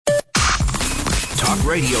Talk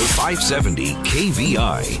Radio 570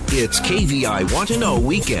 KVI. It's KVI Want to Know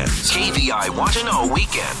Weekends. KVI Want to Know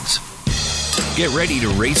Weekends. Get ready to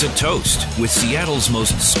raise a toast with Seattle's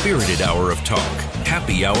most spirited hour of talk,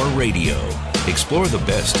 Happy Hour Radio. Explore the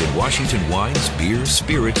best in Washington wines, beers,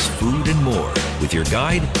 spirits, food, and more with your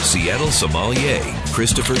guide, Seattle sommelier,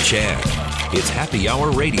 Christopher Chan. It's Happy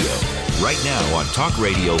Hour Radio, right now on Talk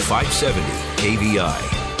Radio 570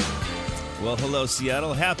 KVI. Well, hello,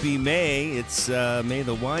 Seattle. Happy May. It's May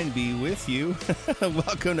the wine be with you.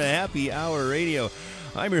 Welcome to Happy Hour Radio.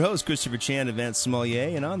 I'm your host, Christopher Chan, Advanced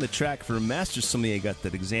Sommelier, and on the track for Master Sommelier. Got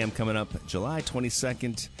that exam coming up July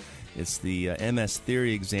 22nd. It's the MS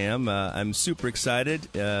Theory exam. I'm super excited,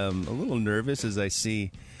 a little nervous as I see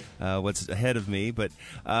what's ahead of me. But,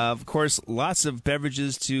 of course, lots of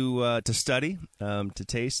beverages to study, to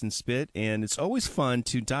taste and spit. And it's always fun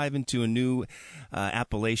to dive into a new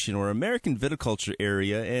Appalachian or American viticulture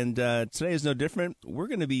area. And today is no different. We're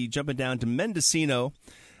going to be jumping down to Mendocino,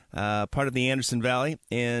 part of the Anderson Valley,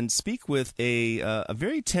 and speak with a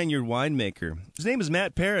very tenured winemaker. His name is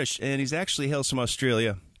Matt Parrish, and he's actually hails from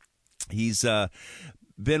Australia. He's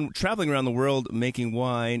been traveling around the world making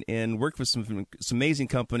wine and worked with some amazing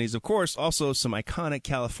companies. Of course, also some iconic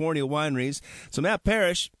California wineries. So, Matt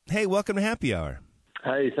Parrish, hey, welcome to Happy Hour.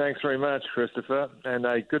 Hey, thanks very much, Christopher, and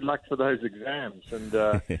good luck for those exams. And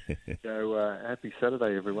happy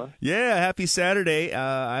Saturday, everyone. Yeah, happy Saturday.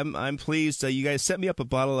 I'm pleased. You guys sent me up a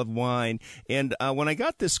bottle of wine, and when I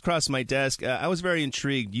got this across my desk, I was very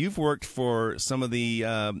intrigued. You've worked for some of the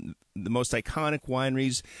most iconic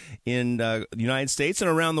wineries in the United States and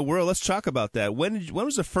around the world. Let's talk about that. When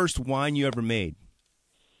was the first wine you ever made?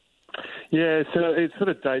 Yeah, so it sort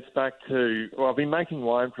of dates back to, well, I've been making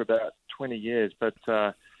wine for about 20 years, but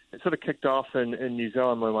it sort of kicked off in New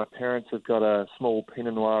Zealand where my parents have got a small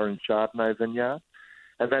Pinot Noir and Chardonnay vineyard,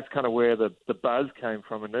 and that's kind of where the buzz came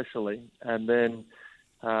from initially. And then,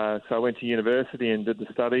 so I went to university and did the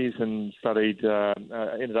studies and studied,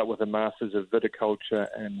 ended up with a Master's of Viticulture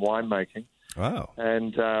and Winemaking. Wow.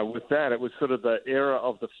 And with that, it was sort of the era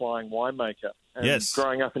of the flying winemaker. And yes.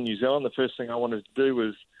 Growing up in New Zealand, the first thing I wanted to do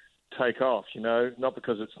was take off, not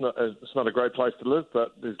because it's not a great place to live,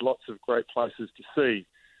 but there's lots of great places to see.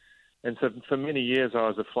 And so for many years I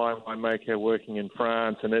was a fly winemaker working in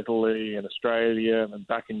France and Italy and Australia and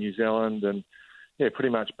back in New Zealand, and pretty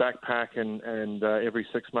much backpack and every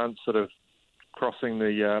 6 months sort of crossing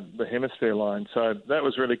the hemisphere line. So that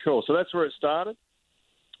was really cool. So that's where it started.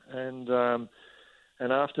 And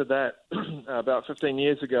after that, about 15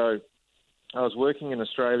 years ago, I was working in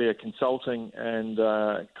Australia consulting, and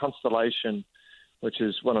Constellation, which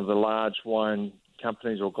is one of the large wine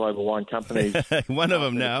companies or global wine companies. One of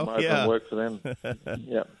them now, yeah. Work for them.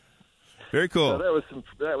 Yeah. Very cool. So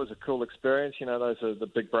that was a cool experience. Those are the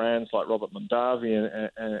big brands like Robert Mondavi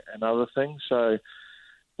and other things. So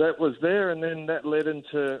that was there, and then that led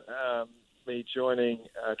into me joining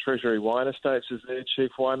Treasury Wine Estates as their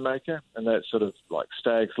chief winemaker, and that's sort of like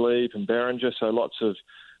Stag's Leap and Beringer, so lots of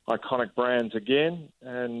iconic brands again,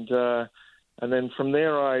 and then from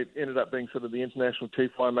there I ended up being sort of the international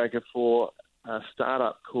chief winemaker for a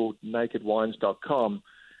startup called NakedWines.com,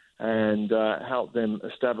 and helped them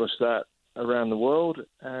establish that around the world,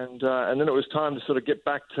 and then it was time to sort of get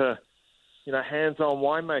back to hands-on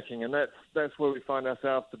winemaking, and that's where we find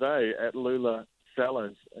ourselves today at Lula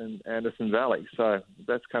Cellars in Anderson Valley. So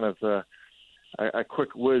that's kind of a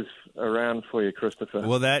quick whiz around for you, Christopher.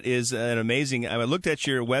 Well, that is an amazing. I looked at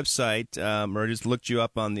your website, or just looked you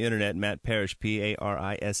up on the internet, Matt Parrish,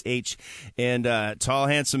 Parish, and tall,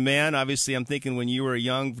 handsome man. Obviously, I'm thinking when you were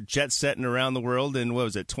young, jet setting around the world, and what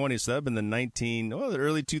was it, 20 sub in the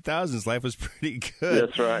early 2000s, life was pretty good.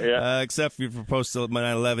 That's right, yeah. Except for your post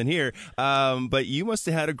 9/11 here, but you must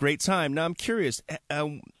have had a great time. Now, I'm curious.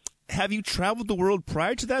 Have you traveled the world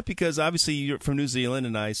prior to that? Because obviously you're from New Zealand,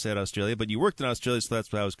 and I said Australia, but you worked in Australia, so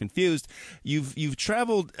that's why I was confused. You've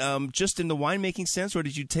traveled just in the winemaking sense, or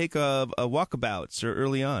did you take a walkabouts or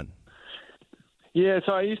early on? Yeah,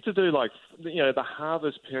 so I used to do the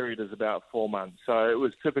harvest period is about 4 months. So it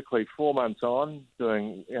was typically 4 months on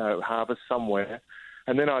doing harvest somewhere,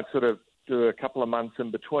 and then I'd sort of do a couple of months in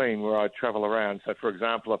between where I'd travel around. So, for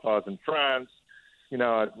example, if I was in France,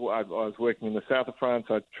 I was working in the south of France.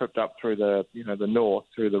 I tripped up through the north,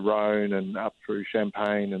 through the Rhone and up through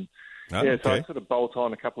Champagne and Oh, yeah, okay. so I sort of bolt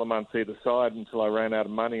on a couple of months either side until I ran out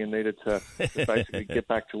of money and needed to basically get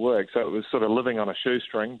back to work. So it was sort of living on a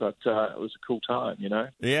shoestring, but it was a cool time, you know.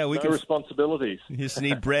 Yeah, no responsibilities. You just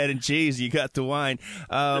need bread and cheese. You got the wine.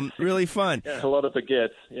 Really fun. Yeah, a lot of baguettes.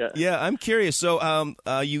 Yeah. Yeah, I'm curious. So,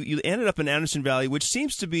 you ended up in Anderson Valley, which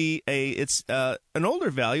seems to be it's an older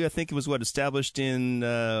valley. I think it was established in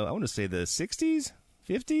I want to say the 60s.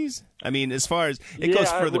 50s? I mean, as far as it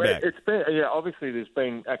goes further back. It's been, obviously there's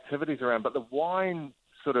been activities around, but the wine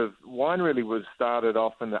really was started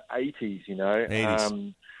off in the 80s, you know.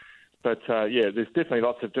 80s. There's definitely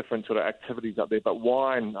lots of different sort of activities up there, but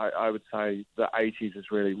wine, I would say the 80s is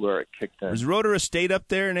really where it kicked in. Was Rotor Estate up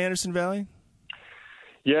there in Anderson Valley?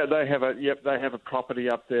 Yeah, they have a property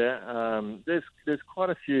up there. There's quite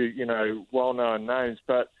a few, you know, well-known names,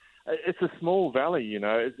 but it's a small valley, you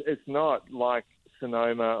know. It's not like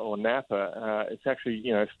Sonoma or Napa. It's actually,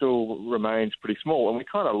 you know, still remains pretty small, and we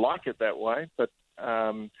kind of like it that way. But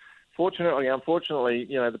unfortunately,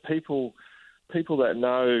 you know, the people that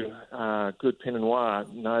know good Pinot Noir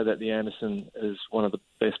know that the Anderson is one of the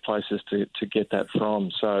best places to get that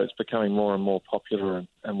from. So it's becoming more and more popular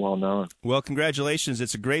and well known. Well, congratulations!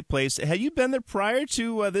 It's a great place. Had you been there prior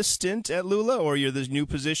to this stint at Lula, or your this new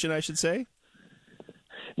position, I should say?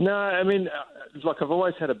 No, I mean, I've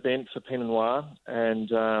always had a bent for Pinot Noir, and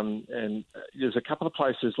there's a couple of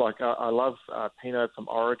places, I love Pinot from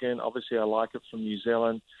Oregon. Obviously, I like it from New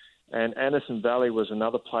Zealand. And Anderson Valley was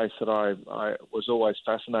another place that I was always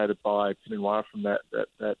fascinated by Pinot Noir from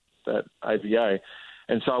that AVA.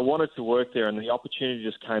 And so I wanted to work there, and the opportunity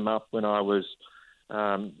just came up when I was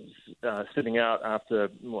sitting out after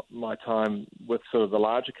my time with sort of the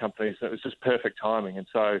larger companies. It was just perfect timing. And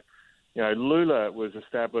so, you know, Lula was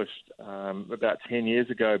established about 10 years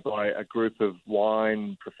ago by a group of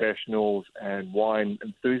wine professionals and wine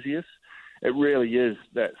enthusiasts. It really is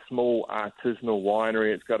that small artisanal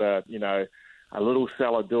winery. It's got a little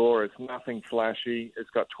cellar door. It's nothing flashy. It's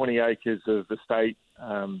got 20 acres of estate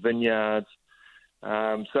vineyards.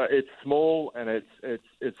 So it's small and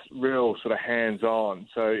it's real sort of hands-on.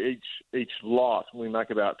 So each lot, we make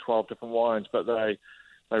about 12 different wines, but they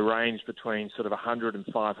range between sort of 100 and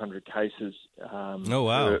 500 cases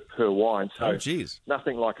per wine. So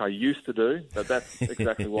nothing like I used to do, but that's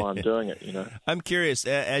exactly why I'm doing it, you know. I'm curious,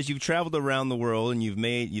 as you've traveled around the world and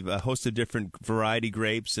you've a host of different variety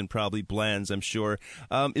grapes and probably blends, I'm sure.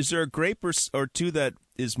 Is there a grape or two that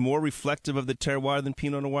is more reflective of the terroir than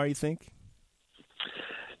Pinot Noir, you think?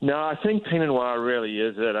 No, I think Pinot Noir really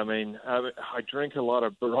is it. I mean, I drink a lot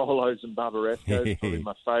of Barolos and Barbarescos, probably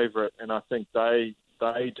my favorite, and I think they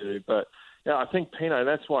do, but yeah, I think Pinot.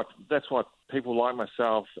 That's why people like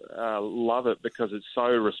myself love it, because it's so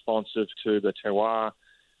responsive to the terroir,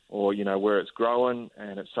 or you know where it's growing,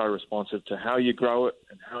 and it's so responsive to how you grow it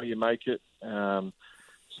and how you make it.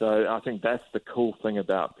 So I think that's the cool thing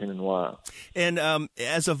about Pinot Noir. And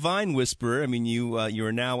as a vine whisperer, I mean, you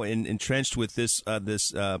are now entrenched with this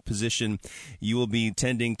position. You will be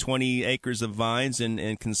tending 20 acres of vines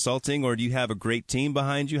and consulting, or do you have a great team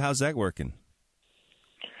behind you? How's that working?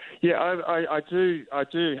 Yeah, I do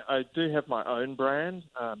have my own brand,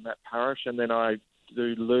 Matt Parrish, and then I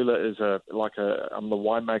do Lula I'm the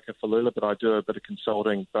winemaker for Lula, but I do a bit of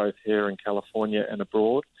consulting both here in California and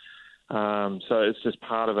abroad. So it's just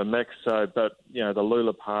part of a mix. So, but you know, the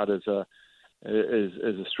Lula part is a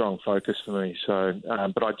strong focus for me. So,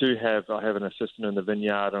 but I have an assistant in the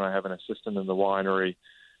vineyard and I have an assistant in the winery.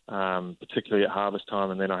 Particularly at harvest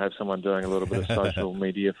time, and then I have someone doing a little bit of social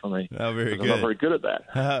media for me. Oh, very good. I'm not very good at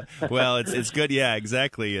that. Well, it's good. Yeah,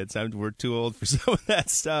 exactly. We're too old for some of that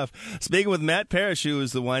stuff. Speaking with Matt Parrish, who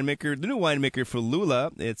is the new winemaker for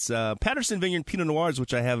Lula. It's Patterson Vineyard Pinot Noirs,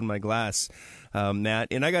 which I have in my glass, Matt.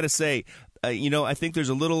 And I got to say, I think there's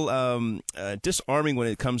a little disarming when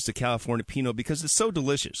it comes to California Pinot because it's so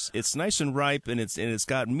delicious. It's nice and ripe, and it's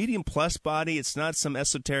got medium plus body. It's not some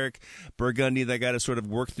esoteric Burgundy that got to sort of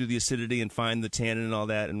work through the acidity and find the tannin and all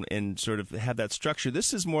that, and sort of have that structure.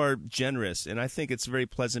 This is more generous, and I think it's very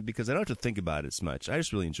pleasant because I don't have to think about it as much. I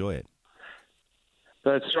just really enjoy it.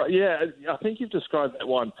 That's right. Yeah, I think you've described that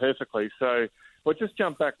wine perfectly. So we'll just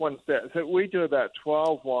jump back one step. So we do about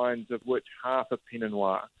 12 wines, of which half are Pinot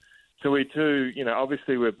Noir. So we do,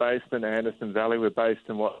 obviously we're based in Anderson Valley. We're based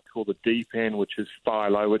in what we call the deep end, which is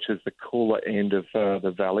Philo, which is the cooler end of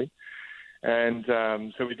the valley. And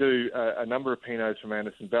so we do a number of Pinots from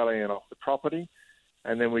Anderson Valley and off the property.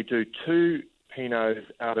 And then we do 2 Pinots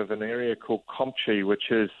out of an area called Compchi, which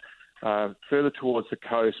is further towards the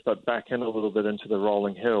coast, but back in a little bit into the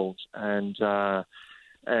rolling hills. And so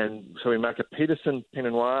we make a Peterson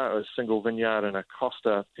Pinot Noir, a single vineyard, and a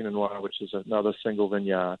Costa Pinot Noir, which is another single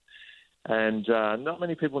vineyard. And not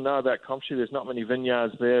many people know about Comptche. There's not many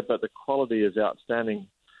vineyards there, but the quality is outstanding.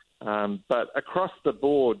 But across the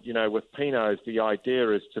board, with Pinots, the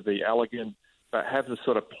idea is to be elegant, but have the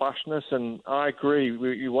sort of plushness. And I agree,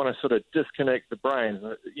 you want to sort of disconnect the brain,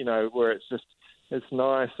 where it's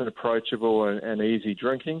nice and approachable and easy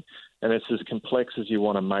drinking, and it's as complex as you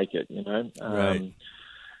want to make it, Right.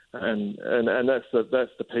 And that's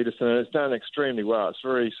the Peterson, and it's done extremely well. It's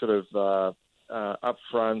very sort of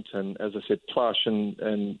upfront, and as I said, plush, and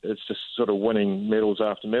it's just sort of winning medals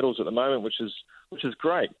after medals at the moment, which is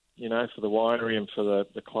great, for the winery and for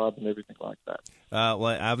the club and everything like that.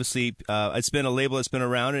 Well, obviously, it's been a label that's been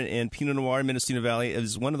around, and Pinot Noir Mendocino Valley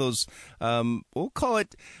is one of those. We'll call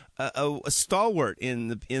it a stalwart in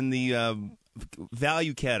the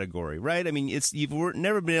value category, right? I mean, you've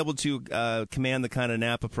never been able to command the kind of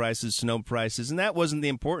Napa prices, Sonoma prices, and that wasn't the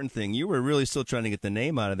important thing. You were really still trying to get the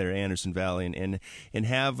name out of there, Anderson Valley, and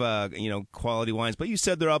have quality wines. But you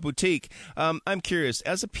said they're all boutique. I'm curious,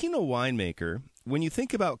 as a Pinot winemaker, when you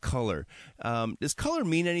think about color, does color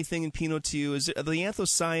mean anything in Pinot to you? Are the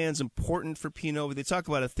anthocyanins important for Pinot? They talk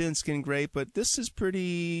about a thin-skinned grape, but this is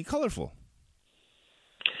pretty colorful.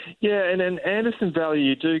 Yeah, and in Anderson Valley,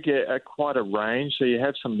 you do get quite a range. So you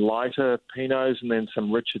have some lighter Pinots and then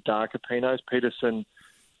some richer, darker Pinots. Peterson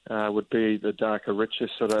would be the darker, richer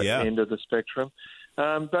sort of end of the spectrum.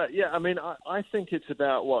 But, yeah, I mean, I think it's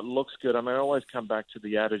about what looks good. I mean, I always come back to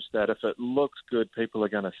the adage that if it looks good, people are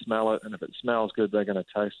going to smell it, and if it smells good, they're going to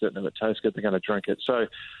taste it, and if it tastes good, they're going to drink it. So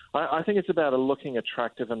I think it's about looking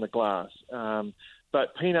attractive in the glass.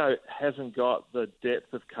 But Pinot hasn't got the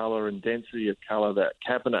depth of colour and density of colour that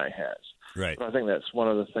Cabernet has. Right. But I think that's one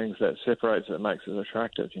of the things that separates it and makes it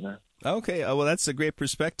attractive, Okay, well, that's a great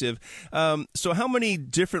perspective. So how many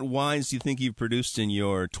different wines do you think you've produced in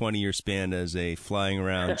your 20-year span as a flying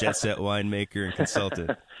around jet-set winemaker and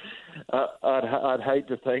consultant? I'd hate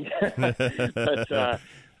to think. but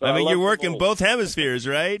I mean, you're working both hemispheres,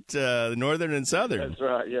 right? The northern and southern. That's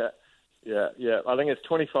right, yeah. Yeah. I think it's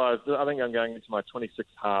 25. I think I'm going into my 26th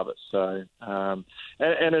harvest. So, and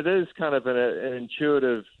it is kind of an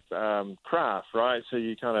intuitive craft, right? So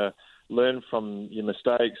you kind of learn from your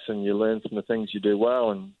mistakes and you learn from the things you do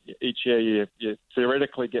well, and each year you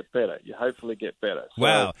theoretically get better. You hopefully get better. So,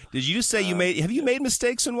 wow! Did you just say have you made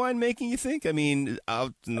mistakes in winemaking? You think? I mean,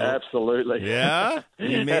 absolutely. Yeah,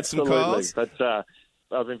 you made some calls. But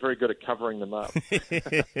I've been very good at covering them up.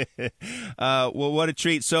 Well, what a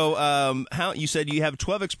treat. So how you said you have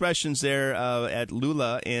 12 expressions there at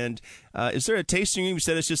Lula, and is there a tasting room? You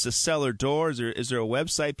said it's just a cellar door. Is there a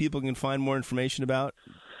website people can find more information about?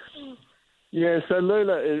 Yeah, so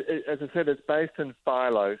Lula, as I said, it's based in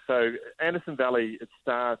Philo. So Anderson Valley, it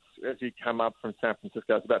starts as you come up from San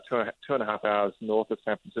Francisco. It's about two and a half hours north of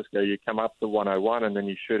San Francisco. You come up the 101, and then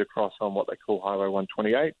you shoot across on what they call Highway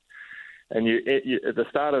 128. And at the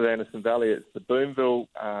start of Anderson Valley, it's the Boonville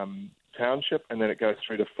township, and then it goes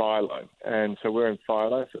through to Philo. And so we're in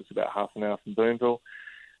Philo, so it's about half an hour from Boonville.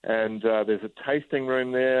 And there's a tasting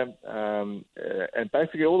room there. And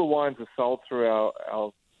basically all the wines are sold through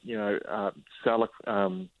our cellar, our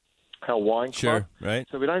wine club. Sure, right.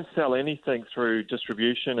 So we don't sell anything through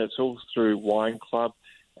distribution. It's all through wine club.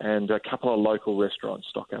 And a couple of local restaurants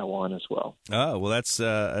stock our wine as well. Oh, well, that's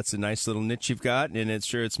a nice little niche you've got, and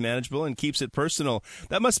it's manageable and keeps it personal.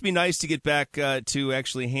 That must be nice to get back to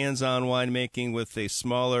actually hands-on winemaking with a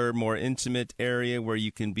smaller, more intimate area where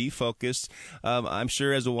you can be focused. I'm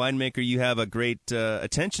sure as a winemaker you have a great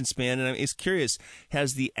attention span, and I'm just curious,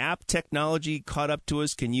 has the app technology caught up to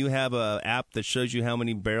us? Can you have an app that shows you how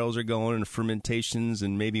many barrels are going and fermentations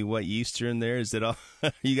and maybe what yeast are in there? Is that all?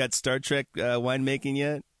 You got Star Trek winemaking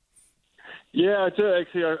yet? Yeah, I do.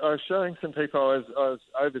 Actually, I was showing some people. I was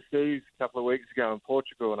overseas a couple of weeks ago in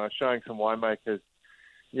Portugal, and I was showing some winemakers.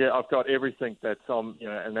 Yeah, I've got everything that's on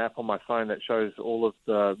an app on my phone that shows all of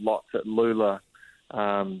the lots at Lula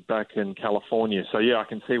back in California. So, yeah, I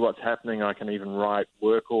can see what's happening. I can even write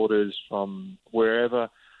work orders from wherever.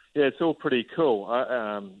 Yeah, it's all pretty cool.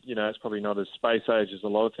 It's probably not as space age as a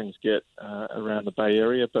lot of things get around the Bay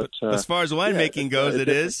Area, but as far as winemaking goes, it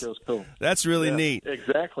is. Feels cool. That's really neat.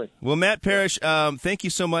 Exactly. Well, Matt Parrish, thank you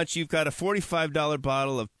so much. You've got a $45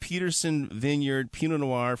 bottle of Peterson Vineyard Pinot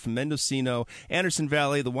Noir from Mendocino, Anderson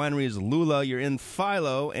Valley. The winery is Lula. You're in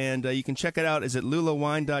Philo, and you can check it out. Is it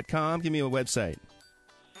lulawine.com? Give me a website.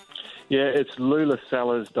 Yeah, it's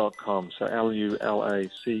lulasellars.com. So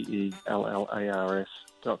LULACELLARS.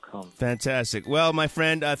 Fantastic. Well, my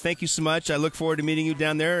friend, thank you so much. I look forward to meeting you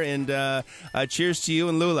down there, and cheers to you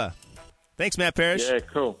and Lula. Thanks, Matt Parrish. Yeah,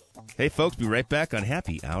 cool. Hey, folks, be right back on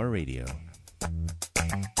Happy Hour Radio.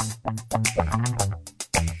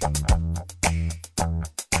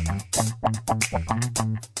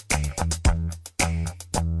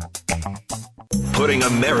 Putting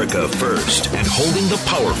America first and holding the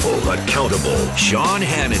powerful accountable. Sean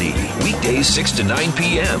Hannity. Weekdays 6 to 9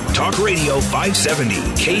 p.m. Talk Radio 570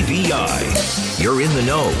 KVI. You're in the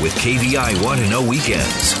know with KVI Want to Know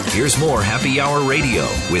Weekends. Here's more Happy Hour Radio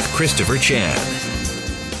with Christopher Chan.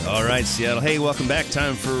 All right, Seattle. Hey, welcome back.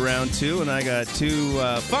 Time for round two, and I got two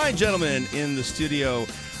fine gentlemen in the studio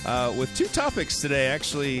with two topics today.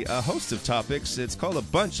 Actually, a host of topics. It's called a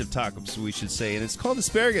bunch of topics, we should say, and it's called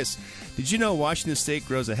asparagus. Did you know Washington State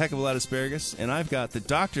grows a heck of a lot of asparagus? And I've got the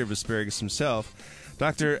doctor of asparagus himself,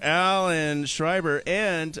 Dr. Alan Schreiber,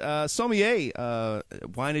 and sommelier,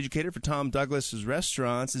 wine educator for Tom Douglas's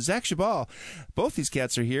Restaurants, Zach Chabal. Both these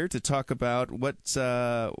cats are here to talk about what's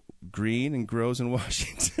green and grows in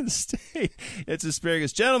Washington State. It's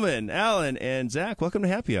asparagus. Gentlemen, Alan and Zach, welcome to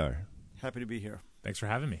Happy Hour. Happy to be here. Thanks for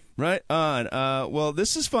having me. Right on. Well,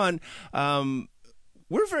 this is fun.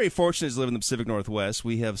 We're very fortunate to live in the Pacific Northwest.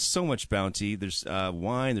 We have so much bounty. There's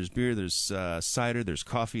wine, there's beer, there's cider, there's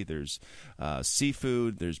coffee, there's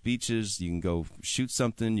seafood, there's beaches. You can go shoot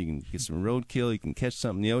something. You can get some roadkill. You can catch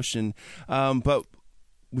something in the ocean. But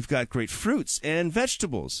we've got great fruits and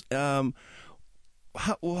vegetables. Doctor,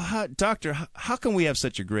 how can we have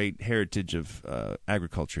such a great heritage of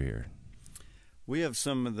agriculture here? We have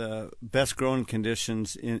some of the best growing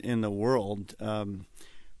conditions in the world.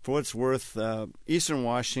 For what it's worth, Eastern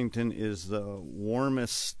Washington is the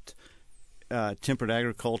warmest temperate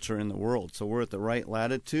agriculture in the world. So we're at the right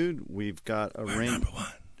latitude. We've got a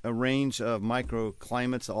range of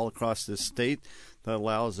microclimates all across this state that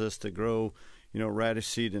allows us to grow, radish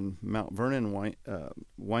seed in Mount Vernon,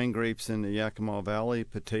 wine grapes in the Yakima Valley,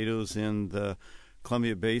 potatoes in the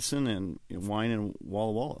Columbia Basin, and wine in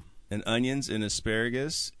Walla Walla. And onions and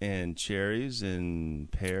asparagus and cherries and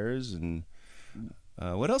pears and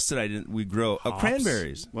what else we grow?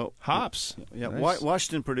 Cranberries. Well, hops. Yeah, nice.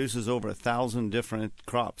 Washington produces over 1,000 different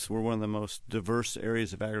crops. We're one of the most diverse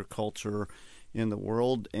areas of agriculture in the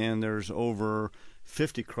world, and there's over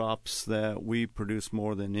 50 crops that we produce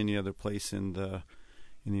more than any other place in the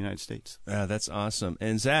United States. That's awesome.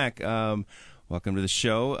 And Zach, welcome to the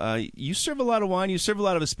show. You serve a lot of wine. You serve a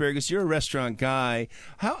lot of asparagus. You're a restaurant guy.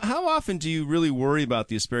 How often do you really worry about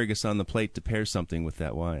the asparagus on the plate to pair something with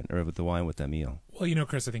that wine, or with the wine with that meal? Well,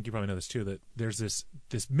 Chris, I think you probably know this too, that there's this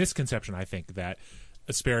misconception, I think, that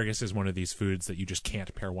asparagus is one of these foods that you just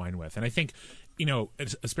can't pair wine with. And I think,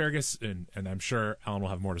 asparagus, and I'm sure Alan will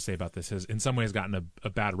have more to say about this, has in some ways gotten a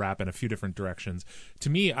bad rap in a few different directions.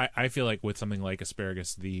 To me, I feel like with something like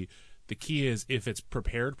asparagus, the key is if it's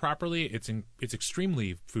prepared properly, it's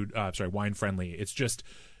extremely wine friendly. It's just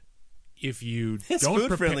if you it's don't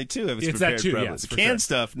food friendly too. If it's prepared that too, yes, the canned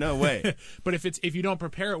stuff, no way. But if you don't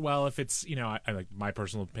prepare it well, if it's I like my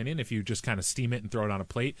personal opinion, if you just kind of steam it and throw it on a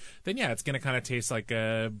plate, then yeah, it's going to kind of taste like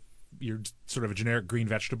you're sort of a generic green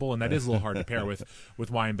vegetable, and that is a little hard to pair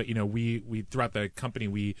with wine. But we throughout the company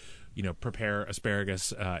we prepare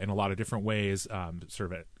asparagus in a lot of different ways,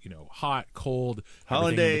 sort of hot, cold,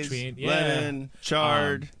 hollandaise, in between. lemon,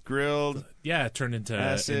 charred, grilled. Yeah, turned into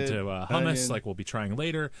acid, hummus, onion, like we'll be trying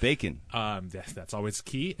later. Bacon. That's always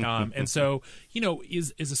key. And so,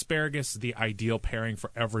 is asparagus the ideal pairing for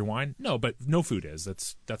every wine? No, but no food is.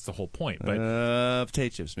 That's the whole point. But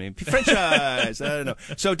potato chips, maybe French fries. I don't know.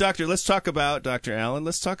 So, Dr. Allen.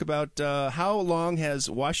 Let's talk about how long has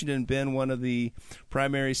Washington been one of the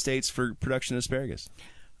primary states for production of asparagus?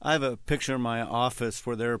 I have a picture in my office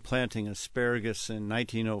where they're planting asparagus in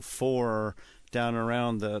 1904 down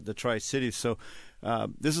around the Tri-Cities. So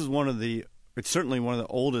this is it's certainly one of the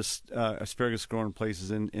oldest asparagus growing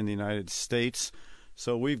places in the United States.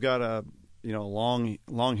 So we've got a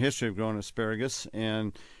long history of growing asparagus,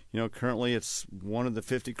 and currently it's one of the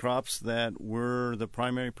 50 crops that we're the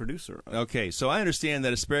primary producer of. Okay, so I understand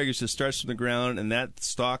that asparagus just starts from the ground, and that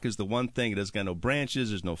stalk is the one thing. It doesn't got no branches,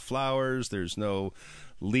 there's no flowers, there's no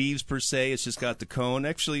leaves per se. It's just got the cone.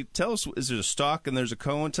 Actually, tell us, is there a stalk and there's a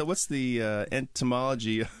cone? What's the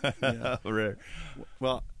entomology? Yeah.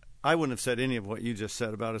 Well, I wouldn't have said any of what you just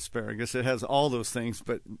said about asparagus. It has all those things,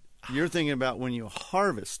 but you're thinking about when you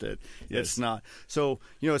harvest it. Yes. It's not. So,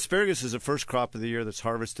 asparagus is the first crop of the year that's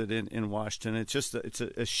harvested in Washington. It's just it's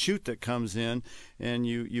a shoot that comes in, and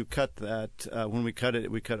you cut that. When we cut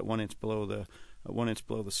it 1 inch below the 1 inch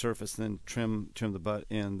below the surface, then trim the butt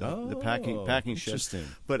and the packing shed. Interesting.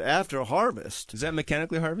 But after harvest, is that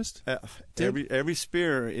mechanically harvest? Every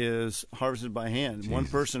spear is harvested by hand. Jesus. One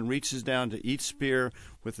person reaches down to each spear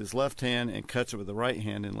with his left hand and cuts it with the right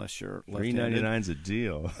hand, unless you're left-handed. $3.99 is a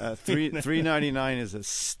deal. $3.99 is a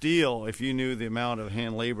steal if you knew the amount of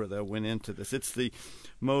hand labor that went into this. It's the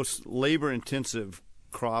most labor-intensive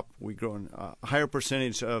crop we grow. A higher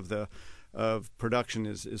percentage of the of production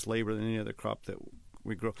is labor than any other crop that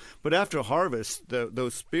we grow. But after harvest,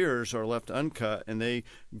 those spears are left uncut, and they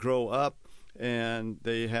grow up, and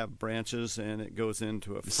they have branches, and it goes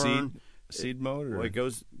into a fern. Seed mode? Or? Well,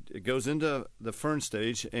 it goes into the fern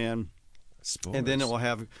stage, and then it will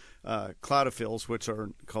have cladophyls, which are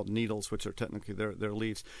called needles, which are technically their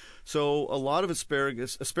leaves. So a lot of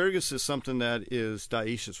asparagus is something that is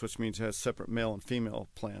dioecious, which means it has separate male and female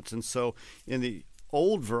plants. And so in the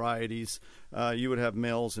old varieties, you would have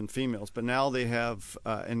males and females, but now they have,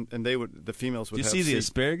 the females would have. Do you see the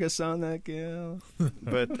asparagus on that, Gail?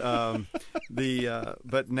 But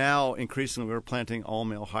now increasingly we're planting all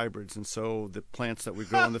male hybrids, and so the plants that we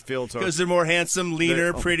grow in the fields because they're more handsome,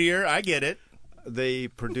 leaner, prettier. I get it. They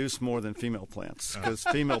produce more than female plants because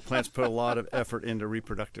female plants put a lot of effort into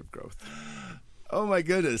reproductive growth. Oh my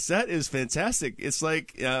goodness, that is fantastic! It's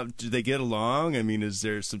like, do they get along? I mean, is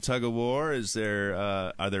there some tug of war? Is there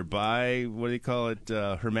are there what do you call it,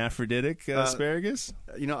 hermaphroditic asparagus?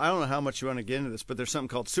 I don't know how much you want to get into this, but there's something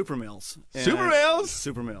called supermales.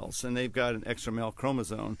 Supermales, and they've got an extra male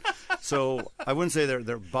chromosome. So I wouldn't say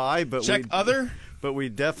they're bi, but But we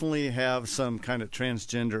definitely have some kind of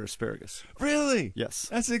transgender asparagus. Really? Yes.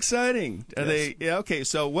 That's exciting. Are they? Yeah. Okay.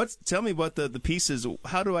 So tell me what the pieces.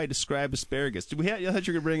 How do I describe asparagus? I thought you were going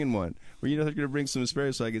to bring in one. Were you going to bring some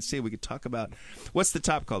asparagus so I could see? We could talk about what's the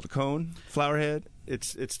top called? The cone, flower head.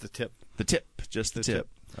 It's the tip. The tip, just the tip.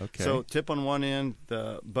 Okay. So tip on one end,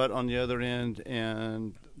 the butt on the other end,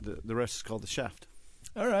 and the rest is called the shaft.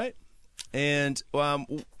 All right. And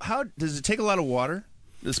how does it take a lot of water?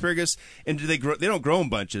 The asparagus, and do they grow? They don't grow in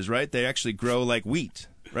bunches, right? They actually grow like wheat,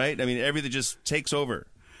 right? I mean, everything just takes over.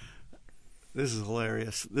 This is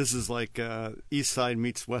hilarious. This is like East Side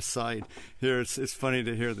meets West Side. Here, it's funny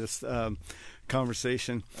to hear this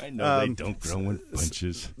conversation. I know they don't grow in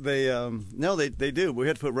bunches. They do. We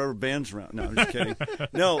had to put rubber bands around. No, I'm just kidding.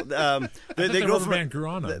 No, they grow from band grew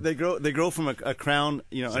on them. They grow from a crown,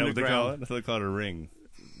 underground. What they call it? I thought they call it a ring.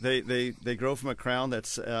 They grow from a crown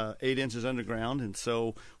that's 8 inches underground, and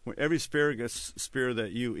so every asparagus spear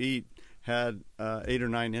that you eat had 8 or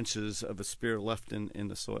 9 inches of a spear left in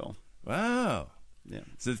the soil. Wow. Yeah.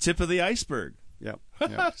 It's the tip of the iceberg. Yep.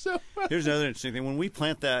 Here's another interesting thing. When we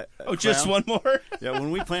plant that crown, just one more? Yeah, when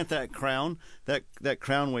we plant that crown, that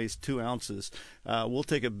crown weighs 2 ounces. We'll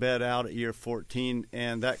take a bed out at year 14,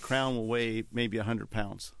 and that crown will weigh maybe 100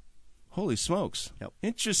 pounds. Holy smokes! Yep.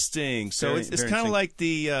 Interesting. So it's kind of like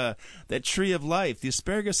the that tree of life, the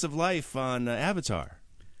asparagus of life on Avatar,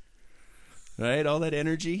 right? All that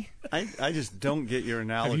energy. I just don't get your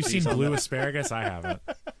analogy. Have you seen blue asparagus? I haven't.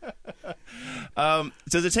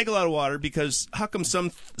 Does it take a lot of water? Because how come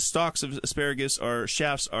some stalks of asparagus or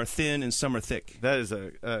shafts are thin and some are thick? That is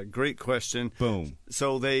a great question. Boom.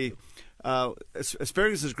 So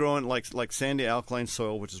asparagus is growing like sandy alkaline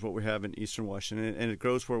soil, which is what we have in eastern Washington, and it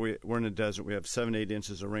grows where we're in a desert. We have 7-8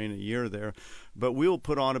 inches of rain a year there, but we will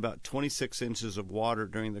put on about 26 inches of water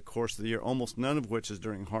during the course of the year, almost none of which is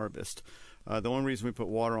during harvest. The only reason we put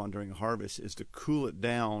water on during harvest is to cool it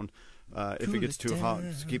down if it gets too hot,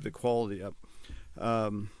 to keep the quality up.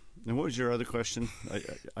 And what was your other question?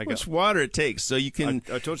 How much water it takes, so you can.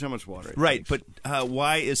 I told you how much water it takes. But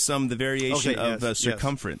why is the variation of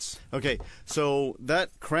circumference? Yes. Okay, so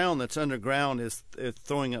that crown that's underground is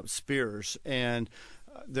throwing up spears, and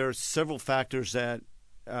there are several factors that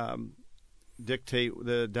dictate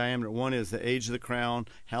the diameter. One is the age of the crown,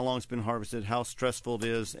 how long it's been harvested, how stressful it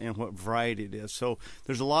is, and what variety it is. So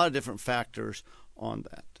there's a lot of different factors on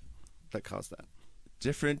that cause that.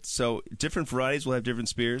 Different varieties will have different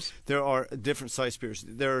spears. There are different size spears.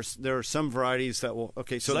 There are some varieties that will.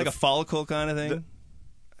 Okay, so like a follicle kind of thing.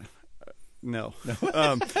 No.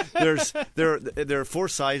 There are 4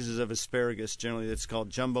 sizes of asparagus generally. It's called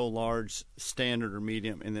jumbo, large, standard, or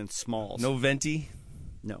medium, and then small. No venti.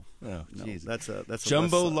 No. Oh, no. That's a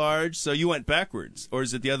jumbo, large. So you went backwards, or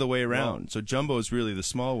is it the other way around? No. So jumbo is really the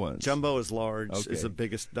small ones. Jumbo is large, is the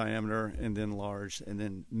biggest diameter, and then large, and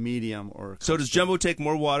then medium or. So does jumbo take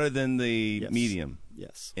more water than the medium?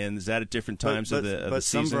 Yes. And is that at different times of the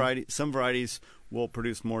season? Some varieties will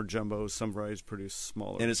produce more jumbos. Some varieties produce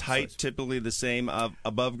smaller. And is height typically the same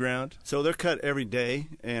above ground? So they're cut every day,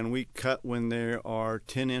 and we cut when there are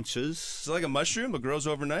 10 inches. So like a mushroom, it grows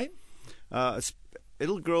overnight.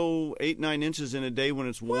 It'll grow 8-9 inches in a day when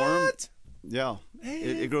it's warm. What? Yeah,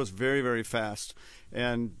 it grows very, very fast.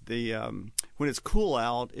 And when it's cool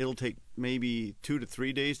out, it'll take maybe 2 to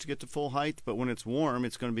 3 days to get to full height. But when it's warm,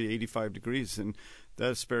 it's going to be 85 degrees, and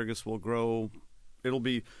that asparagus will grow. It'll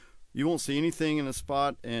be You won't see anything in a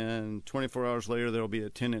spot, and 24 hours later there will be a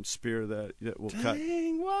 10-inch spear that will cut.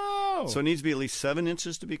 Dang, wow. So it needs to be at least 7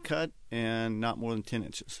 inches to be cut, and not more than 10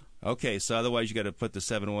 inches. Okay, so otherwise you got to put the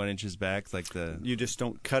 7 inches back, like the. You just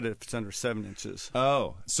don't cut it if it's under 7 inches.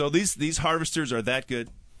 Oh, so these harvesters are that good?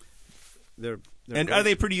 They're and great. are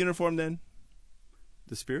they pretty uniform then?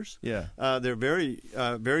 The spears? Yeah. They're very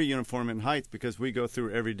uniform in height because we go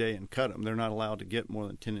through every day and cut them. They're not allowed to get more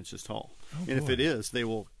than 10 inches tall. Oh, and if boy. it is, they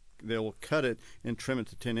will cut it and trim it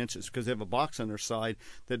to 10 inches because they have a box on their side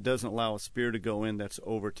that doesn't allow a spear to go in that's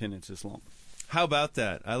over 10 inches long. How about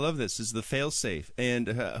that? I love this. This is the fail-safe. And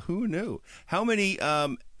who knew? How many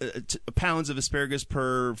pounds of asparagus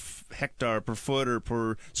per hectare, per foot, or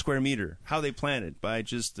per square meter? How are they planted? By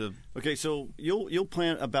just Okay, so you'll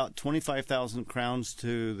plant about 25,000 crowns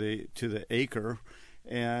to the acre,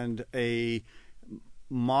 and a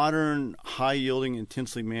modern, high-yielding,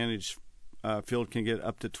 intensely managed field can get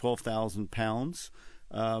up to 12,000 pounds.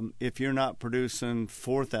 If you're not producing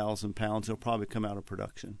 4,000 pounds, it'll probably come out of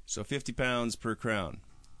production. So 50 pounds per crown.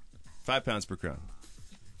 5 pounds per crown.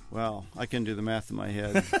 Well, I can do the math in my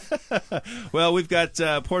head. Well, we've got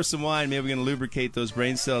pour some wine. Maybe we're going to lubricate those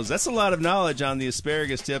brain cells. That's a lot of knowledge on the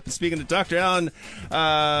asparagus tip. And speaking to Dr. Alan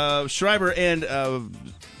Schreiber and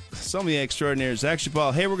sommelier extraordinaire Zach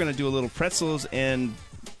Chabal, hey, we're going to do a little pretzels and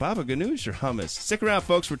baba ganoush or hummus. Stick around,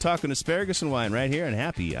 folks. We're talking asparagus and wine right here on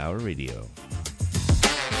Happy Hour Radio.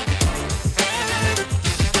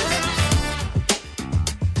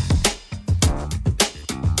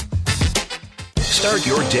 Start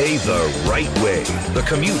your day the right way. The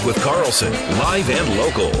Commute with Carlson, live and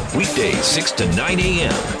local. Weekdays 6 to 9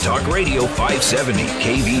 a.m. Talk Radio 570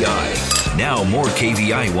 KVI. Now more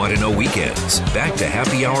KVI Want to Know Weekends. Back to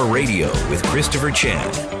Happy Hour Radio with Christopher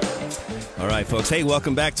Chan. All right, folks. Hey,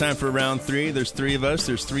 welcome back. Time for round 3. There's 3 of us.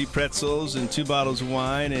 There's 3 pretzels and 2 bottles of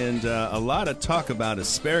wine and a lot of talk about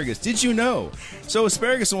asparagus. Did you know? So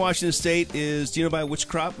asparagus in Washington State is, do you know by which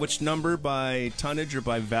crop, which number, by tonnage or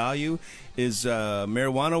by value? Is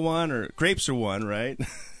marijuana one or grapes are one, right?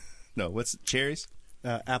 No, what's it, cherries?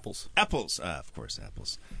 Apples. Apples. Of course,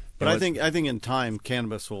 apples. But I think in time,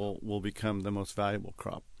 cannabis will become the most valuable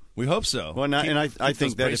crop. We hope so. Well, I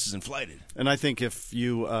think that prices inflated. And I think if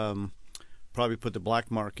you probably put the black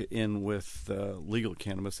market in with legal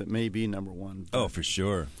cannabis, it may be number one. Oh, for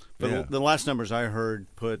sure. But yeah. the last numbers I heard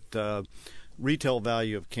put retail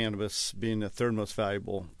value of cannabis being the 3rd most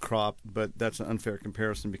valuable crop, but that's an unfair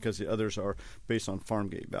comparison because the others are based on farm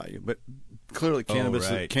gate value. But clearly,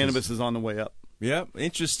 cannabis is on the way up. Yep,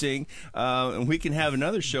 interesting. And we can have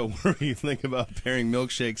another show where we think about pairing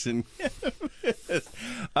milkshakes and.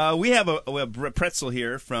 We have a pretzel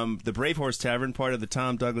here from the Brave Horse Tavern, part of the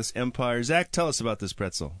Tom Douglas Empire. Zach, tell us about this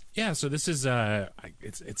pretzel. Yeah, so this is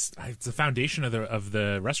it's the foundation of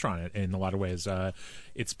the restaurant in a lot of ways.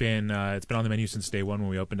 It's been on the menu since day one when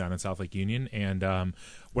we opened down in South Lake Union, and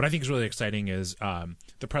what I think is really exciting is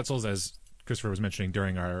the pretzels, as Christopher was mentioning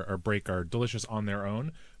during our break, are delicious on their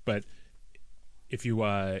own, but if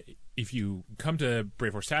you come to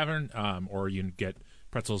Brave Horse Tavern or you get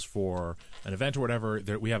pretzels for an event or whatever,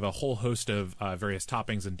 we have a whole host of various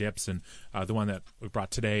toppings and dips, and the one that we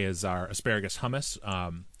brought today is our asparagus hummus,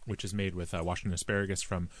 which is made with Washington asparagus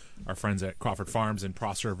from our friends at Crawford Farms in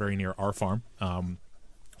Prosser, very near our farm,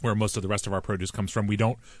 where most of the rest of our produce comes from. We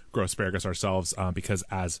don't grow asparagus ourselves because,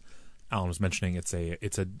 as Alan was mentioning,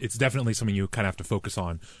 it's definitely something you kind of have to focus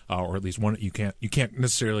on, or at least one you can't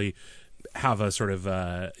necessarily have a sort of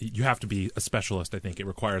you have to be a specialist. I think it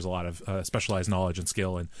requires a lot of specialized knowledge and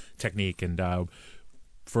skill and technique, and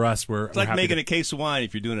for us, it's like making a case of wine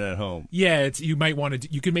if you're doing it at home. Yeah, you might want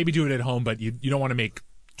to. You can maybe do it at home, but you don't want to make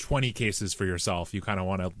 20 cases for yourself. You kind of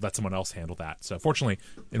want to let someone else handle that. So fortunately,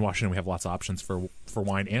 in Washington, we have lots of options for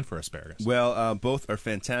wine and for asparagus. Well, both are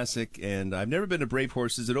fantastic, and I've never been to Brave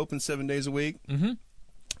Horses. It opens 7 days a week, and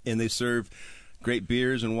they serve great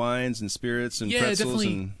beers and wines and spirits and pretzels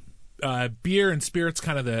definitely. And beer and spirits,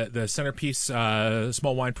 kind of the centerpiece,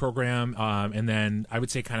 small wine program, and then I would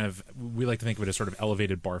say we like to think of it as sort of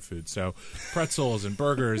elevated bar food. So pretzels and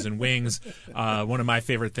burgers and wings. One of my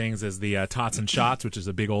favorite things is the tots and shots, which is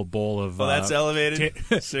a big old bowl of. Well, that's elevated.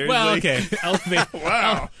 Seriously? Well, okay, elevated.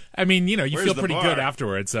 Wow. I mean, you Where's feel the pretty bar? good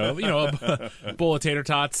afterwards. So a bowl of tater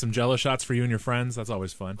tots, some Jello shots for you and your friends. That's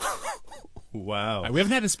always fun. Wow. We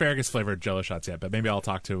haven't had asparagus flavored Jello shots yet, but maybe I'll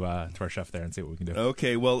talk to our chef there and see what we can do.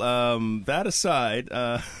 Okay, well, that aside,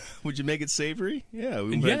 would you make it savory? Yeah,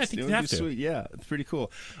 I think you'd have to. Sweet. Yeah, it's pretty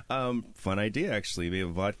cool. Fun idea, actually. Maybe a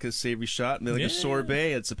vodka savory shot, maybe like a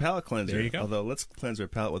sorbet. It's a palate cleanser. There you go. Although, let's cleanse our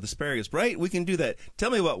palate with asparagus. Right, we can do that.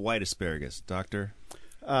 Tell me about white asparagus, Doctor.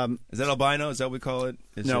 Is that albino? Is that what we call it?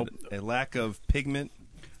 Is No. it a lack of pigment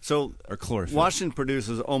So or chlorophyll? Washington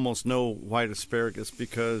produces almost no white asparagus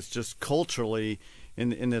because just culturally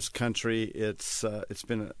in this country it's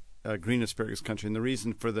been a green asparagus country, and the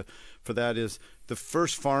reason for that is the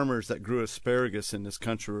first farmers that grew asparagus in this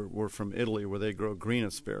country were from Italy, where they grow green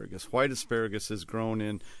asparagus. White asparagus is grown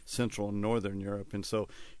in Central and Northern Europe, and so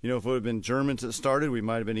if it would have been Germans that started, we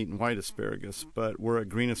might have been eating white asparagus. But we're a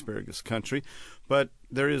green asparagus country. But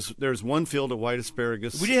there's one field of white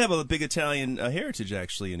asparagus. We do have a big Italian heritage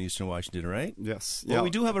actually in Eastern Washington, right? Yes. Well, yeah.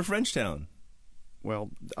 we do have a French town.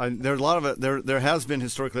 Well, there's a lot of there has been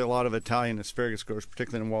historically a lot of Italian asparagus growers,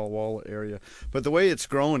 particularly in the Walla Walla area. But the way it's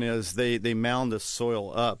grown is they mound the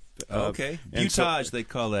soil up. Okay, and butage they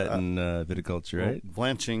call that in viticulture, right? Well,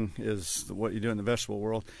 blanching is what you do in the vegetable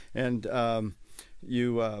world, and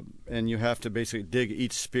you have to basically dig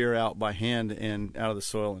each spear out by hand and out of the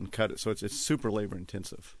soil and cut it. So it's super labor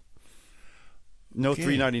intensive. No Okay.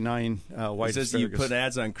 $3.99 white It says asparagus. you put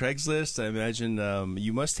ads on Craigslist. I imagine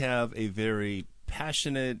you must have a very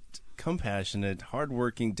passionate, compassionate,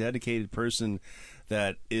 hardworking, dedicated person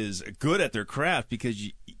that is good at their craft.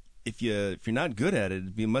 Because if you're not good at it,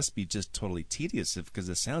 it must be just totally tedious because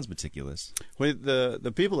it sounds meticulous. Well,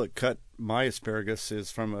 the people that cut my asparagus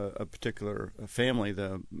is from a particular family,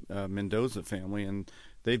 the Mendoza family, and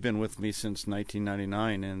they've been with me since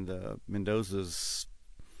 1999. And the Mendozas,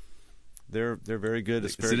 they're very good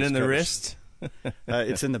asparagus. Is it in the cutters. wrist?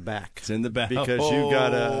 It's in the back. It's in the back. Because you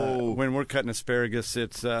got Oh. when we're cutting asparagus,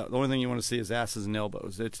 it's the only thing you want to see is asses and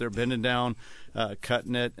elbows. They're bending down,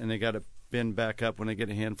 cutting it, and they got to bend back up when they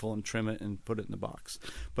get a handful and trim it and put it in the box.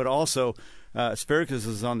 But also, asparagus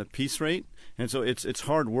is on the piece rate, and so it's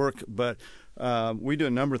hard work. But we do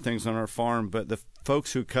a number of things on our farm. But the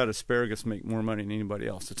folks who cut asparagus make more money than anybody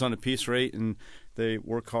else. It's on a piece rate, and they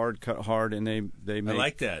work hard, cut hard, and they make, I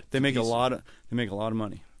like that. They make a lot of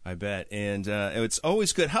money. I bet. And it's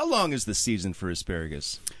always good. How long is the season for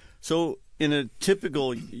asparagus? So in a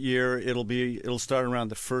typical year, it'll start around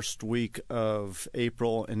the first week of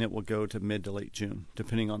April, and it will go to mid to late June,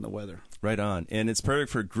 depending on the weather. Right on. And it's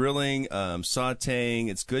perfect for grilling, sautéing.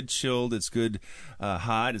 It's good chilled. It's good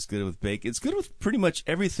hot. It's good with bake. It's good with pretty much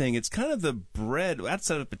everything. It's kind of the bread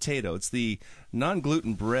outside of a potato. It's the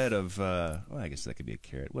non-gluten bread of, I guess that could be a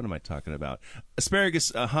carrot. What am I talking about?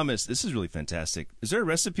 Asparagus hummus. This is really fantastic. Is there a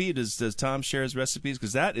recipe? Does Tom share his recipes?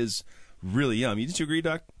 Because that is really yum. Didn't you agree,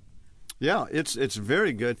 Doc? Yeah, it's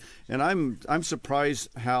very good, and I'm surprised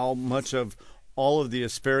how much of all of the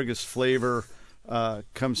asparagus flavor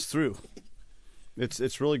comes through.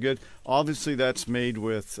 It's really good. Obviously, that's made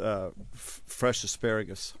with fresh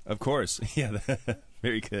asparagus. Of course. Yeah,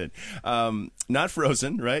 very good. Not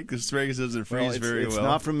frozen, right? Because asparagus doesn't freeze very well. It's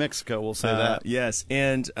not from Mexico, we'll say that. Yes,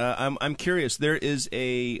 and I'm curious. There's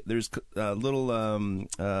a little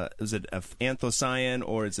is it a anthocyan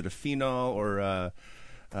or is it a phenol or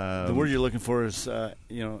the word you're looking for is there's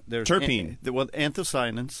terpene.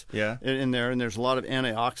 Anthocyanins. Yeah. in there, and there's a lot of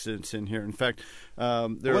antioxidants in here. In fact,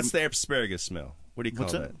 what's the asparagus smell? What do you call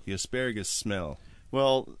What's that? The asparagus smell.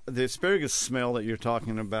 Well, the asparagus smell that you're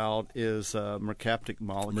talking about is a mercaptic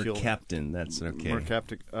molecule. Mercaptan, that's okay.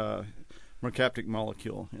 Mercaptic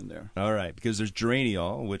molecule in there. All right, because there's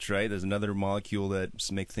geraniol, which, right, there's another molecule that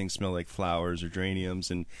makes things smell like flowers or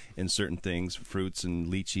geraniums and certain things, fruits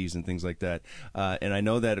and lychees and things like that. And I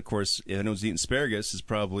know that, of course, anyone who's eating asparagus has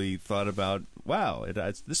probably thought about, wow,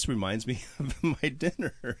 this reminds me of my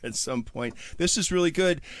dinner at some point. This is really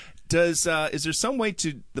good. Is there some way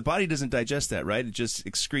the body doesn't digest that, right? It just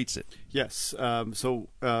excretes it. Yes. So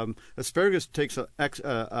asparagus takes an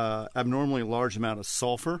abnormally large amount of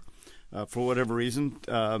sulfur for whatever reason,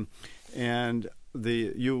 and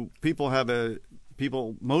most people have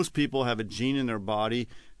a gene in their body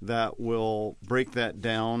that will break that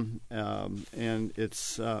down, and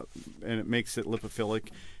it makes it lipophilic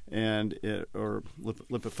or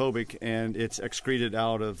lipophobic, and it's excreted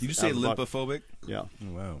out of. Did you say lipophobic? Yeah.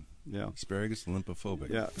 Oh, wow. Yeah. Asparagus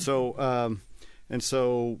lipophobic. Yeah. So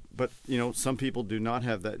but some people do not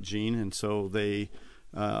have that gene, and so they.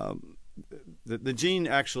 The gene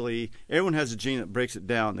actually, everyone has a gene that breaks it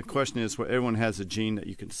down. The question is, everyone has a gene that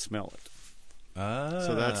you can smell it.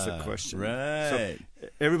 So that's the question. Right. So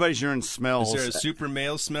everybody's urine smells. Is there a super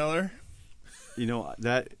male smeller?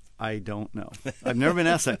 That I don't know. I've never been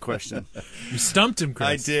asked that question. You stumped him, Chris.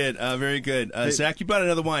 I did. Very good. Zach, you brought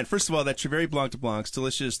another wine. First of all, that Trevery Blanc de Blanc, it's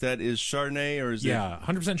delicious. That is Chardonnay, or is it? Yeah,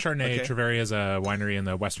 100% Chardonnay. Okay. Uh, Trevery is a winery in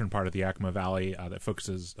the western part of the Yakima Valley that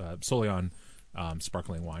focuses solely on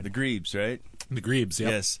sparkling wine. The Grebes, right? The Grebes,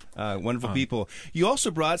 yep. Yes, wonderful people. You also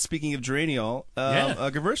brought, speaking of geraniol, a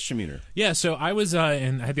Gewürztraminer. Yeah, so I was I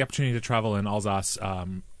had the opportunity to travel in Alsace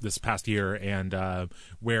this past year, and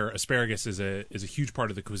where asparagus is a huge part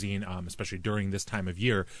of the cuisine, especially during this time of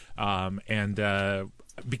year.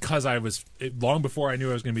 Because I was, long before I knew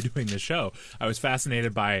I was going to be doing this show, I was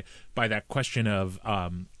fascinated by that question of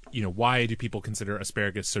why do people consider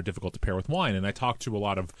asparagus so difficult to pair with wine? And I talked to a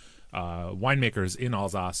lot of winemakers in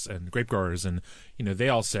Alsace and grape growers, and they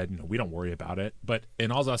all said, we don't worry about it. But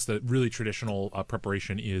in Alsace, the really traditional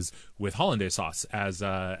preparation is with hollandaise sauce, as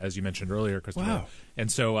you mentioned earlier, Christopher. Wow.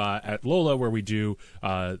 And so at Lola, where we do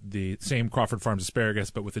the same Crawford Farms asparagus,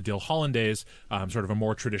 but with the dill hollandaise, sort of a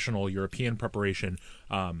more traditional European preparation.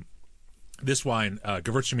 This wine,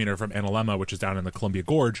 Gewürztraminer from Analemma, which is down in the Columbia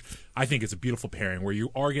Gorge, I think it's a beautiful pairing where you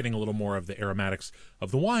are getting a little more of the aromatics of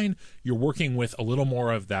the wine. You're working with a little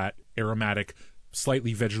more of that aromatic,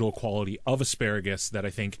 slightly vegetal quality of asparagus that I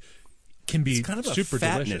think can be it's kind of super a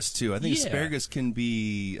fatness delicious too. I think asparagus can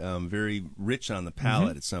be very rich on the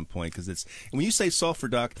palate at some point because it's. And when you say sulfur,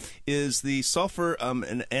 Doc, is the sulfur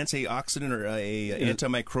an antioxidant or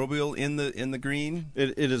antimicrobial in the green?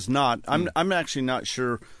 It is not. I'm actually not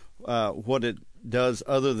sure what it does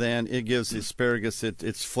other than it gives the asparagus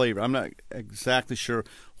its flavor. I'm not exactly sure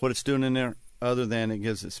what it's doing in there other than it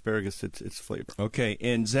gives asparagus its flavor. Okay,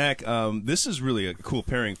 and Zach, this is really a cool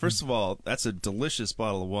pairing. First of all, that's a delicious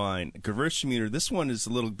bottle of wine. Gewürztraminer, this one is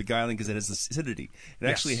a little beguiling because it has acidity. It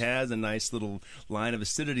actually has a nice little line of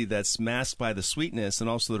acidity that's masked by the sweetness and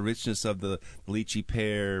also the richness of the lychee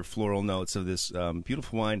pear floral notes of this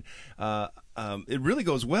beautiful wine. It really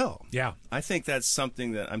goes well. Yeah. I think that's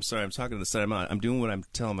something that, I'm sorry, I'm talking to the side. I'm doing what I'm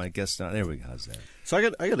telling my guests now. There we go. How's that? So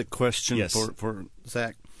I got a question Yes. for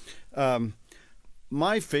Zach.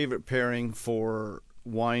 My favorite pairing for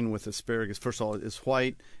wine with asparagus, first of all, is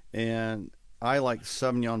white, and I like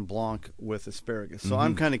Sauvignon Blanc with asparagus. So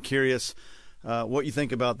I'm kind of curious what you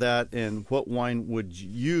think about that, and what wine would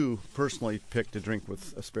you personally pick to drink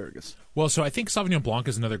with asparagus? Well, so I think Sauvignon Blanc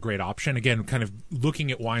is another great option. Again, kind of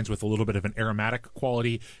looking at wines with a little bit of an aromatic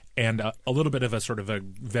quality and a little bit of a sort of a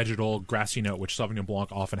vegetal, grassy note, which Sauvignon Blanc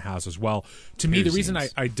often has as well. To me, the reason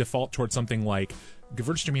I default towards something like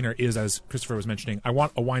Gewürztraminer is, as Christopher was mentioning, I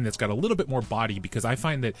want a wine that's got a little bit more body, because I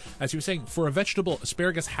find that, as you were saying, for a vegetable,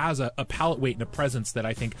 asparagus has a palate weight and a presence that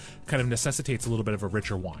I think kind of necessitates a little bit of a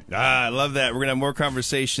richer wine. I love that. We're going to have more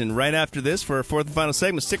conversation right after this for our fourth and final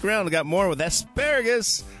segment. Stick around. We got more with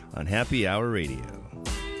asparagus on Happy Hour Radio.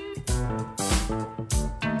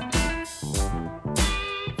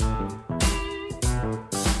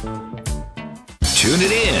 Tune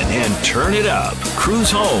it in and turn it up.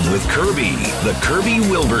 Cruise home with Kirby. The Kirby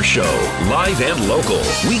Wilbur Show. Live and local.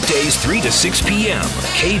 Weekdays 3 to 6 p.m.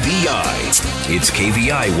 KVI. It's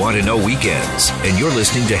KVI Want to Know Weekends. And you're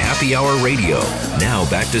listening to Happy Hour Radio. Now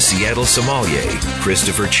back to Seattle sommelier,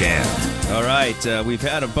 Christopher Chan. All right. We've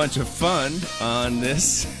had a bunch of fun on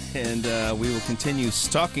this, and we will continue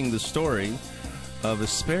stalking the story of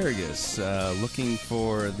asparagus, looking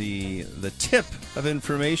for the tip of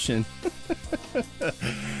information.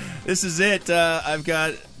 This is it. I've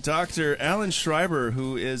got Dr. Alan Schreiber,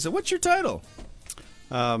 who is, what's your title?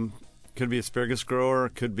 Could be asparagus grower,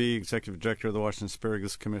 could be executive director of the Washington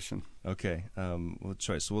Asparagus Commission. Okay, we'll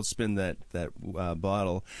try. So we'll spin that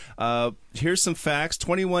bottle. Here's some facts: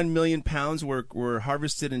 21 million pounds were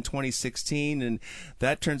harvested in 2016, and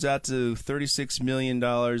that turns out to $36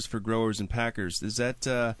 million for growers and packers. Is that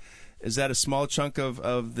a small chunk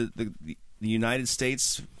of the United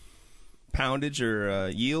States poundage or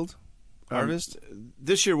yield? Harvest?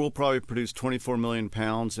 This year we'll probably produce 24 million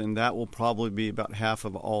pounds, and that will probably be about half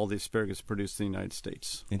of all the asparagus produced in the United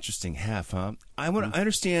States. Interesting, half, huh? I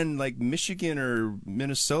understand, like Michigan or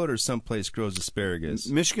Minnesota or someplace grows asparagus.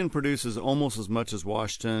 Michigan produces almost as much as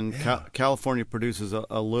Washington. Yeah. California produces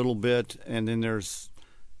a little bit, and then there's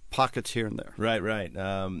pockets here and there. Right.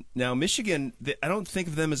 Now, Michigan, I don't think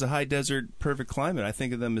of them as a high desert, perfect climate. I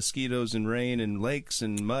think of them mosquitoes and rain and lakes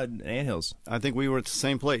and mud and anthills. I think we were at the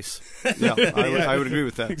same place. Yeah, I would agree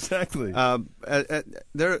with that. Exactly.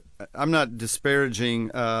 I'm not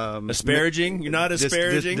disparaging. Asparaging? You're not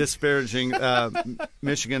asparaging? Disparaging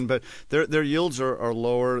Michigan, but their yields are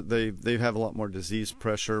lower. They have a lot more disease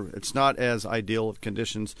pressure. It's not as ideal of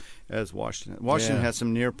conditions as Washington. Washington has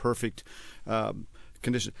some near perfect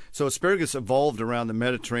condition. So asparagus evolved around the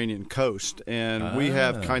Mediterranean coast, and we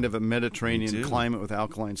have kind of a Mediterranean climate with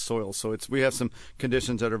alkaline soil. So we have some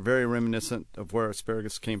conditions that are very reminiscent of where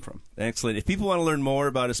asparagus came from. Excellent. If people want to learn more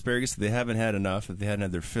about asparagus, if they haven't had enough, if they hadn't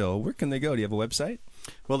had their fill, where can they go? Do you have a website?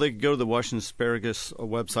 Well, they can go to the Washington Asparagus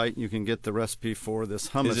website. You can get the recipe for this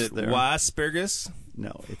hummus. Is it there. Asparagus?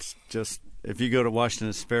 No, it's just, if you go to Washington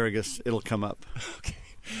Asparagus, it'll come up. Okay.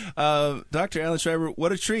 Dr. Alan Schreiber,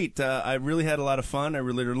 what a treat. I really had a lot of fun. I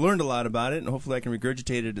really learned a lot about it, and hopefully I can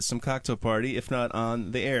regurgitate it at some cocktail party, if not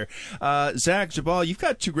on the air. Zach Geballe, you've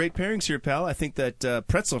got two great pairings here, pal. I think that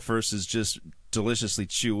pretzel first is just deliciously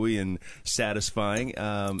chewy and satisfying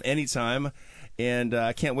anytime. And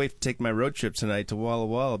I can't wait to take my road trip tonight to Walla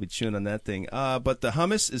Walla. I'll be chewing on that thing. But the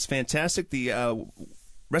hummus is fantastic. The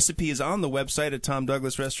recipe is on the website at Tom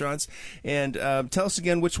Douglas Restaurants. And tell us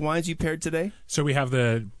again which wines you paired today. So we have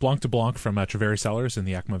the Blanc de Blanc from Treveri Cellars in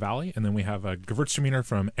the Yakima Valley, and then we have a Gewürztraminer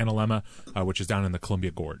from Analemma, which is down in the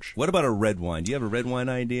Columbia Gorge. What about a red wine? Do you have a red wine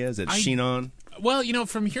idea? Is it Chinon? Well,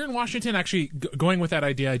 from here in Washington, actually going with that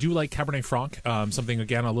idea, I do like Cabernet Franc, something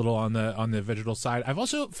again a little on the vegetal side. I've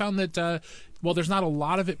also found that there's not a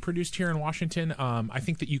lot of it produced here in Washington. I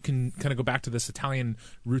think that you can kind of go back to this Italian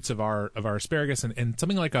roots of our asparagus, and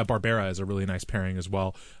something like a Barbera is a really nice pairing as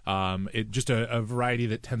well. It just a variety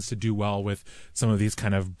that tends to do well with some of these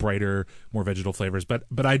kind of brighter, more vegetal flavors.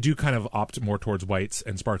 But I do kind of opt more towards whites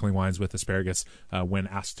and sparkling wines with asparagus when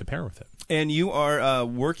asked to pair with it. And you are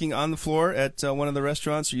working on the floor at one of the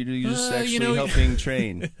restaurants, or you just actually helping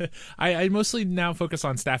train? I mostly now focus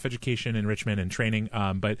on staff education, enrichment, and training.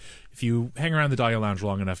 But if you hang around the Dahlia Lounge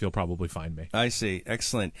long enough, you'll probably find me. I see.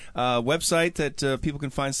 Excellent. Website that people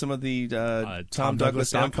can find some of the Tom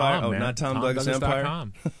Douglas Empire. Man. Not Tom Douglas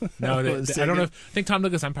Empire. No, I don't know. I think Tom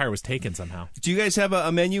Douglas Empire was taken somehow. Do you guys have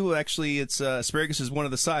a menu? Actually, it's asparagus is one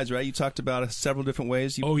of the sides, right? You talked about several different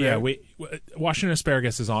ways. Washington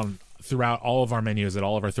asparagus is on throughout all of our menus at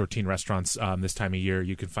all of our 13 restaurants this time of year.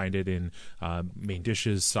 You can find it in main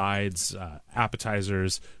dishes, sides,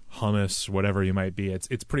 appetizers, hummus, whatever you might be.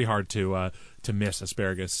 It's pretty hard to miss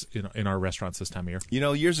asparagus in our restaurants this time of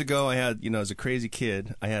year. Years ago, I had, as a crazy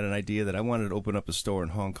kid, I had an idea that I wanted to open up a store in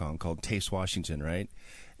Hong Kong called Taste Washington, right?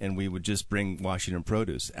 And we would just bring Washington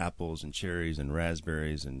produce, apples and cherries and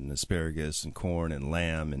raspberries and asparagus and corn and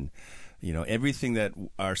lamb and everything that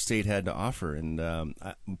our state had to offer. And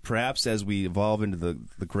perhaps as we evolve into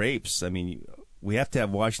the grapes, we have to have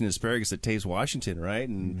Washington asparagus that tastes Washington, right?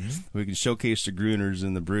 And we can showcase the Gruners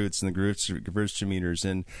and the Brutes and the Gewürztraminers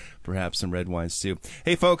and perhaps some red wines too.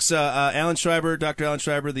 Hey, folks, Alan Schreiber, Dr. Alan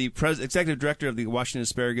Schreiber, the Executive Director of the Washington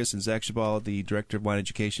Asparagus, and Zach Geballe, the Director of Wine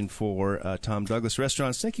Education for Tom Douglas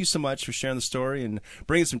Restaurants. Thank you so much for sharing the story and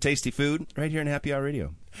bringing some tasty food right here on Happy Hour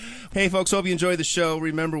Radio. Hey, folks, hope you enjoyed the show.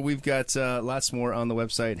 Remember, we've got lots more on the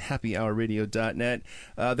website, happyhourradio.net.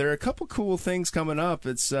 There are a couple cool things coming up.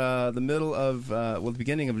 It's the middle of, the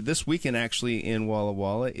beginning of this weekend, actually, in Walla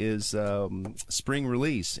Walla is spring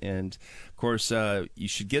release. And, of course, you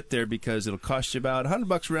should get there because it'll cost you about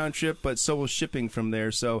 $100 round trip, but so will shipping from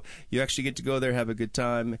there. So you actually get to go there, have a good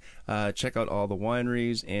time, check out all the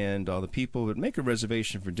wineries and all the people, but make a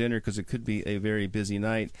reservation for dinner because it could be a very busy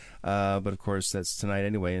night. But, of course, that's tonight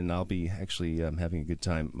anyway. And I'll be actually having a good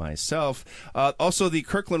time myself. Also, the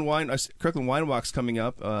Kirkland Wine Walk's coming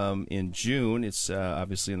up in June. It's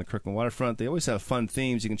obviously in the Kirkland waterfront. They always have fun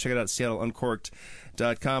themes. You can check it out at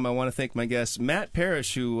SeattleUncorked.com. I want to thank my guest, Matt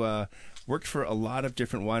Parrish, who worked for a lot of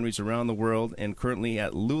different wineries around the world and currently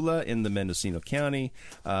at Lula in the Mendocino County,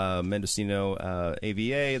 Mendocino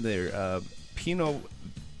AVA. Their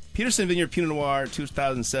Peterson Vineyard Pinot Noir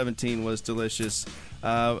 2017 was delicious.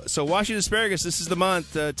 So Washington Asparagus, this is the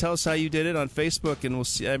month. Tell us how you did it on Facebook, and we'll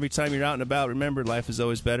see every time you're out and about. Remember, life is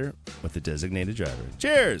always better with the designated driver.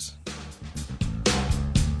 Cheers!